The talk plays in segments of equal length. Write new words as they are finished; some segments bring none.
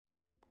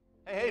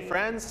Hey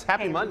friends,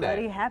 happy Monday.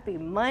 Everybody, happy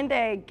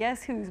Monday.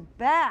 Guess who's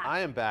back?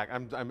 I am back.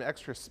 I'm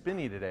extra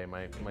spinny today.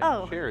 My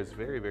chair is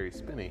very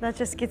spinny. That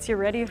just gets you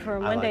ready for a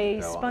Monday.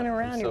 Spun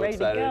around, you're ready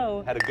to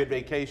go. Had a good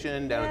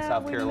vacation down in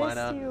South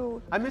Carolina. Miss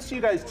you. I miss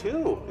you guys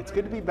too. It's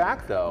good to be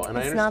back though. And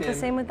It's not the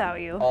same without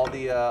you.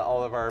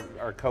 All of our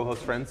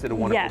co-host friends did a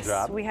wonderful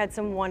job. Yes, we had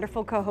some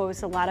wonderful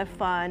co-hosts, a lot of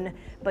fun,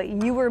 but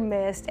you were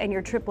missed and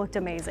your trip looked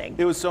amazing.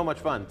 It was so much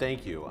fun.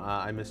 Thank you.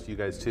 I missed you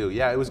guys too.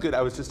 Yeah, it was good.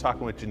 I was just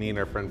talking with Janine,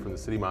 our friend from the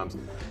City Moms.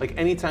 Like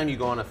anytime you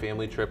go on a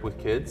family trip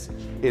with kids,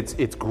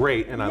 it's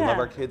great, and I love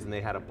our kids, and they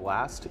had a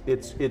blast.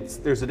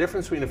 There's a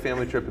difference between a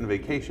family trip and a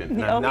vacation,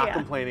 and I'm not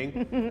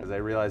complaining because I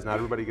realize not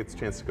everybody gets a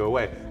chance to go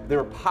away. There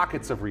were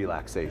pockets of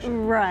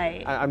relaxation.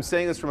 Right. I'm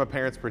saying this from a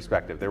parent's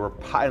perspective. There were,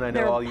 and I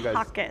know all you guys.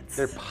 Pockets.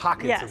 There are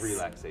pockets of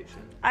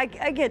relaxation. I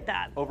get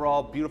that.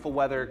 Overall, beautiful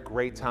weather,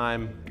 great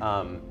time.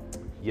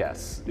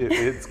 Yes,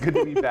 it's good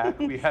to be back.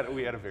 We had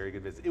a very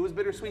good visit. It was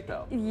bittersweet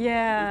though.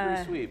 Yeah. It was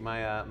bittersweet.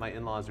 My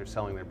in-laws are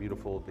selling their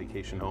beautiful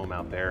vacation home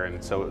out there,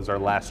 and so it was our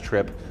last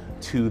trip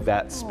to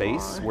that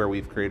space where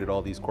we've created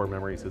all these core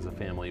memories as a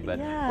family. But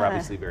we're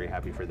obviously very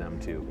happy for them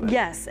too. But,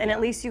 yes, and at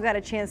least you got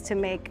a chance to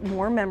make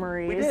more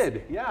memories. We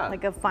did, yeah.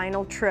 Like a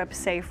final trip,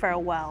 say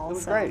farewell. It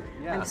was great.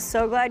 Yeah. I'm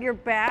so glad you're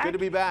back. Good to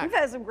be back. We've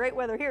had some great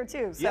weather here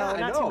too, so yeah,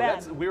 not too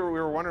bad. We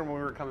were wondering when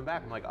we were coming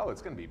back. I'm like, oh,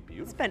 it's going to be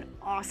beautiful. It's been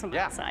awesome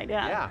outside.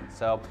 Yeah.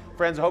 So,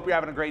 friends, I hope you're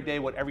having a great day,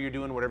 whatever you're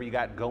doing, whatever you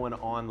got going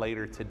on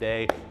later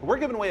today. We're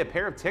giving away a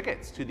pair of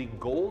tickets to the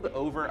Gold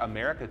Over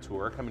America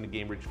Tour coming to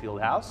Gainbridge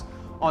Fieldhouse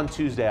on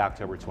Tuesday,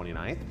 October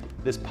 29th.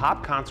 This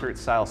pop concert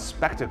style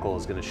spectacle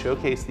is going to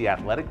showcase the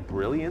athletic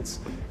brilliance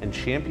and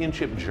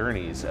championship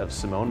journeys of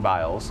Simone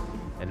Biles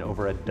and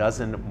over a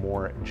dozen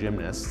more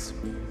gymnasts.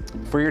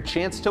 For your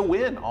chance to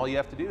win, all you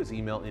have to do is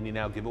email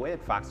IndyNowGiveaway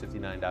at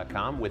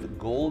fox59.com with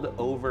Gold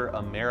Over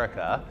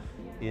America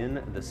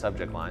in the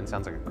subject line.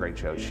 Sounds like a great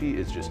show. She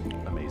is just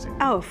amazing.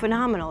 Oh,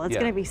 phenomenal. It's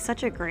going to be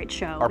such a great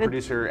show. Our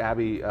producer,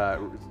 Abby,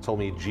 told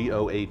me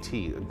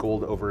GOAT,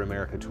 Gold Over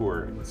America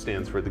Tour,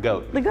 stands for the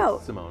GOAT. The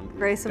GOAT. Simone.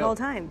 Greatest of all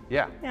time.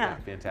 Yeah,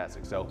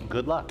 fantastic. So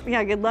good luck.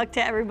 Yeah, good luck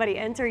to everybody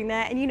entering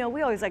that. And you know,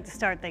 we always like to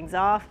start things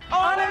off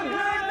on a good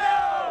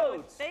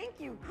note! Thank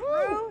you,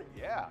 crew.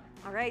 Yeah.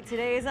 All right,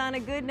 today is on a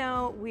good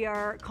note. We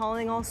are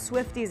calling all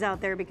Swifties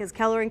out there because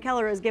Keller &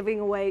 Keller is giving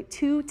away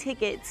 2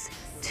 tickets.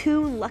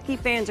 2 lucky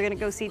fans are going to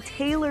go see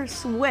Taylor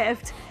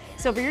Swift.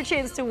 So for your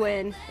chance to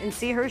win and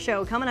see her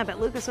show coming up at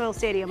Lucas Oil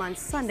Stadium on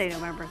Sunday,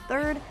 November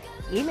 3rd,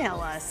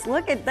 email us.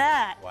 Look at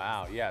that.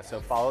 Wow, yeah,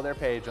 so follow their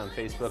page on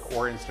Facebook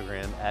or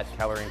Instagram at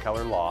Keller &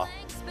 Keller Law,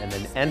 and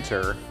then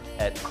enter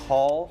at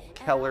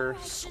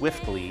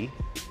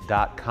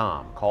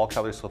callkellerswiftly.com.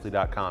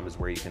 Callkellerswiftly.com is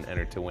where you can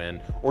enter to win,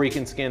 or you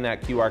can scan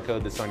that QR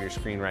code that's on your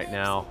screen right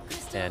now,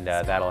 and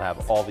that'll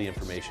have all the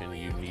information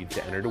you need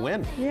to enter to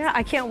win. Yeah,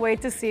 I can't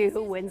wait to see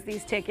who wins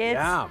these tickets.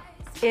 Yeah.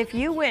 If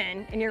you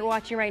win and you're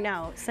watching right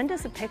now, send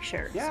us a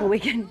picture so we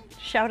can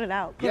shout it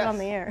out, put it on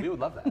the air. We would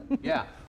love that. Yeah.